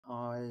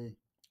I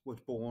was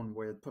born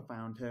with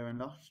profound hearing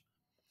loss.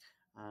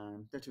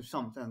 And this is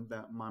something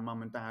that my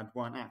mum and dad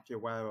weren't actually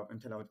aware of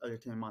until I was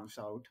 18 months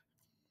old.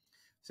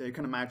 So you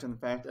can imagine the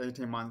first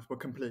 18 months were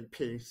complete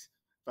peace,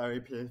 very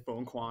peaceful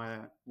and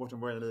quiet,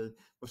 wasn't really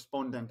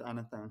responding to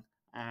anything.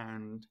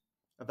 And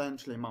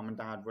eventually mum and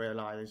dad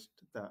realised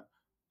that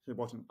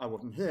I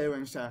wasn't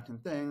hearing certain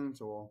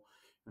things or,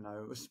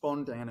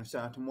 responding in a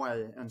certain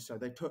way. And so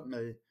they took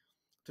me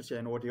to see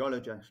an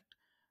audiologist,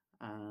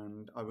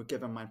 and I was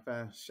given my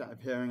first set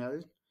of hearing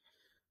aids.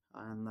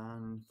 And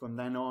then from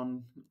then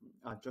on,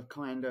 I just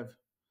kind of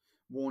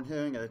worn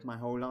hearing aids my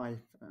whole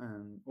life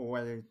and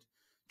always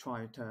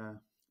tried to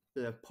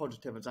be as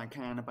positive as I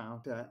can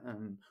about it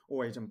and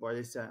always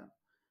embrace it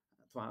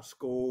throughout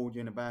school,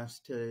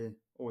 university,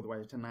 all the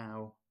way to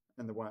now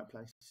in the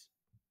workplace.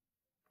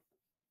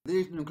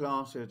 These new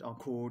glasses are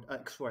called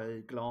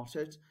XRAI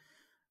glasses,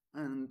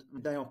 and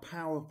they are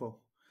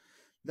powerful.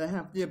 They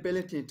have the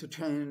ability to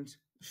change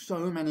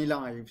so many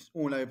lives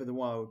all over the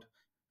world.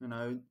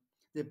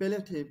 The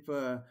ability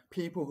for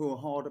people who are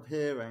hard of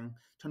hearing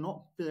to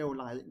not feel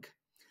like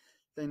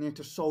they need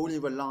to solely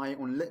rely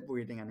on lip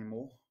reading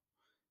anymore.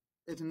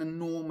 It's an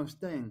enormous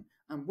thing.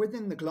 And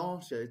within the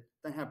glasses,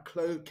 they have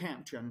closed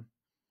caption,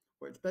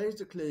 which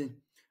basically,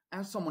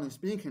 as someone is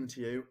speaking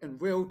to you, in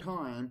real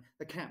time,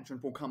 the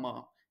captions will come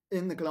up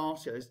in the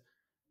glasses.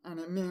 And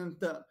it means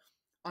that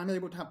I'm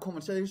able to have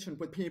conversations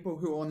with people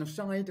who are on the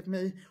side of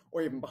me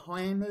or even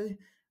behind me.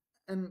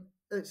 And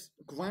it's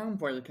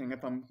groundbreaking,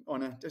 if I'm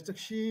honest. It's a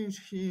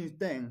huge, huge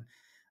thing.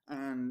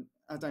 And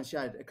as I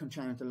said, it can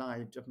change the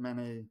lives of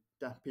many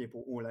deaf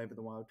people all over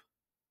the world.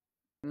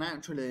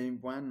 Naturally,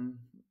 when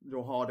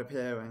you're hard of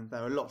hearing,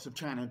 there are lots of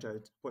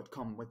challenges which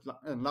come with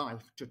in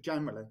life, just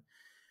generally.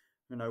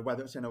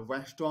 Whether it's in a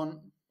restaurant,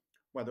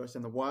 whether it's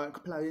in the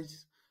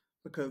workplace,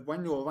 because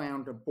when you're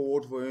around a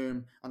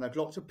boardroom and there's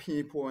lots of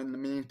people in the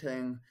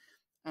meeting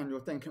and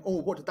you're thinking,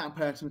 oh, what did that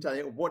person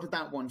say? Or what did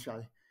that one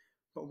say?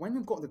 But when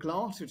you've got the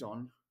glasses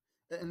on,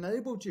 it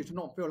enables you to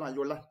not feel like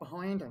you're left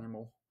behind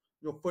anymore.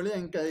 You're fully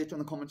engaged in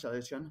the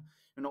conversation.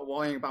 You're not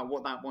worrying about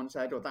what that one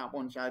said or that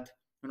one said.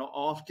 You're not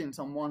asking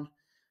someone,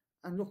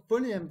 and you're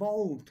fully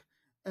involved.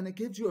 And it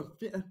gives you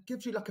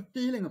like a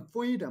feeling of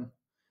freedom.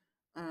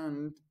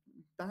 And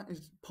that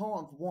is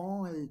part of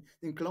why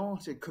the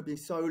glasses could be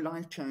so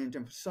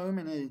life-changing for so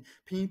many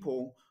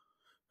people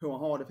who are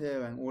hard of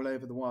hearing all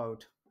over the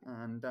world.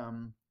 And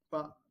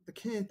but the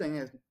key thing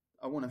is,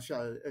 I want to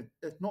show,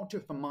 it's not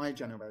just for my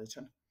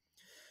generation.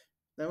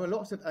 There are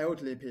lots of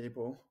elderly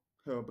people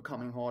who are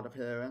becoming hard of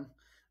hearing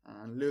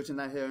and losing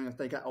their hearing as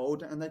they get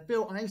older, and they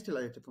feel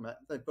isolated from it.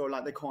 They feel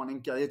like they can't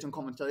engage in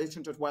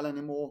conversations as well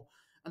anymore.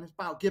 And it's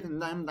about giving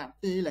them that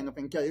feeling of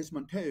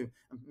engagement too,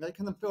 and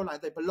making them feel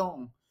like they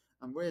belong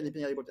and really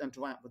being able to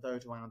interact with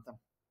those around them.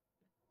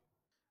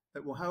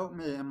 It will help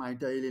me in my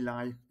daily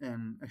life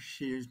in a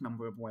huge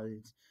number of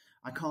ways.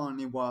 I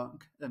currently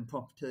work in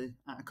property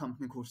at a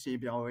company called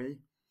CBRE,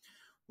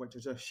 which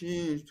is a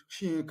huge,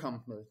 huge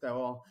company. There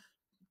are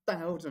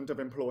thousands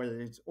of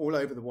employees all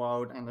over the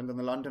world and in the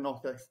London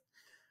office.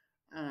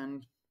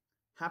 And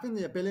having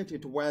the ability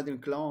to wear the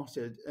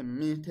glasses in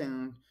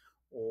meetings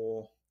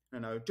or,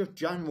 just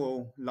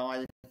general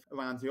life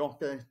around the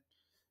office,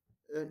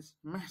 it's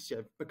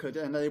massive because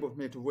it enables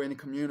me to really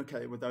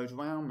communicate with those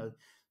around me.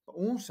 But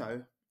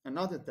also,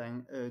 another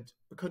thing is,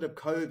 because of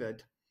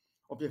COVID,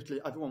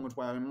 obviously everyone was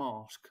wearing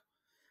masks.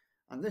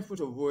 And this was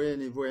a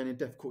really, really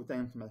difficult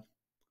thing for me.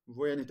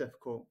 Really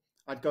difficult.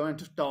 I'd go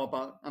into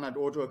Starbucks and I'd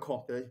order a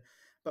coffee,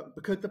 but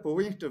because the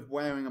barista was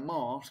wearing a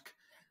mask,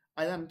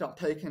 I ended up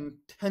taking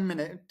 10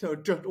 minutes to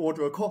just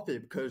order a coffee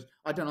because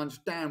I don't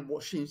understand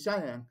what she's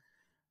saying.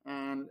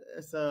 And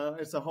it's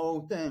a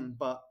whole thing,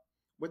 but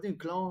with the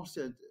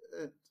glasses,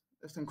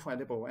 it's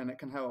incredible, and it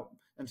can help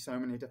in so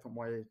many different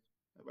ways.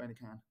 It really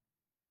can.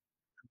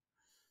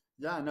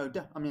 Yeah, no,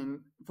 I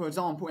mean, for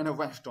example, in a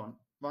restaurant,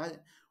 right?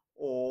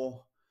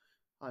 Or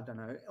I don't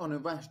know, on a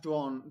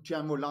restaurant,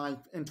 general life,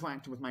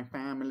 interacting with my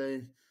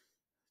family,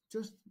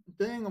 just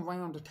being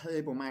around a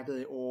table,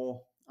 Maddie,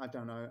 or I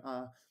don't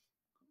know.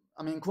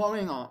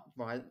 Growing up,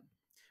 right,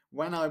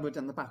 when I was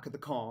in the back of the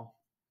car,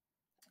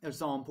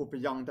 example for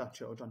young deaf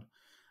children,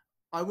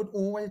 I would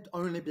always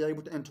only be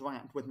able to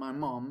interact with my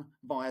mum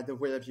via the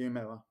rear view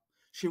mirror.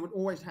 She would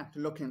always have to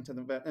look into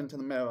the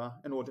mirror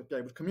in order to be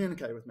able to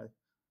communicate with me,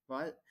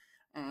 right?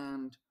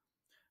 And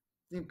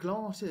the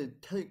glasses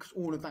takes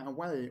all of that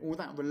away, all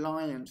that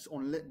reliance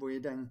on lip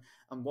reading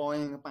and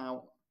worrying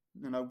about,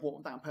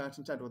 what that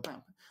person said or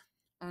that.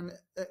 And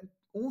it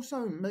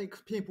also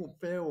makes people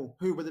feel,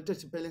 who with a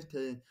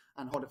disability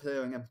and hard of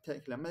hearing in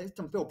particular, makes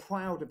them feel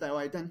proud of their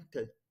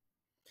identity.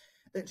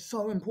 It's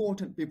so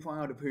important to be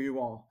proud of who you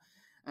are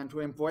and to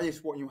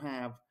embrace what you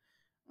have.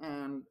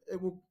 And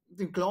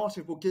the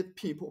glasses will give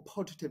people a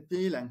positive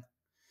feeling,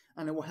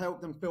 and it will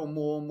help them feel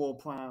more and more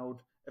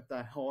proud of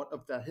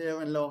their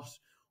hearing loss,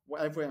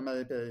 whatever it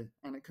may be.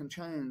 And it can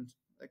change.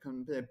 It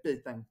can be a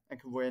big thing.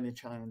 It can really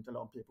change a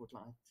lot of people's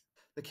lives.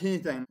 The key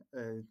thing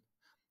is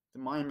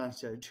my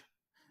message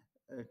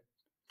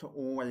to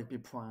always be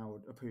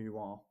proud of who you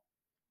are.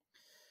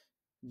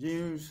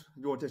 Use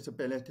your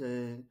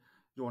disability,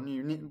 your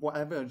unique,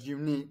 whatever is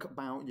unique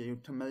about you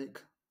to make,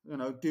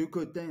 do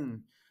good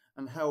things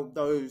and help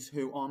those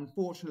who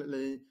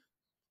unfortunately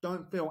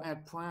don't feel as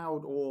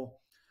proud or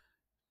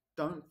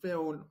don't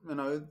feel,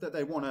 that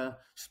they want to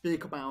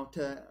speak about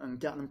it and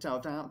get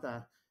themselves out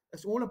there.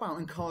 It's all about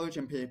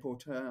encouraging people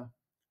to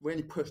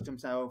really push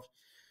themselves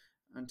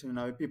and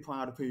to, be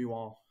proud of who you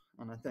are.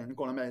 And I think you're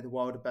going to make the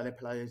world a better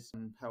place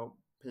and help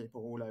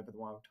people all over the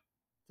world.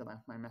 So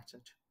that's my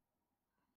message.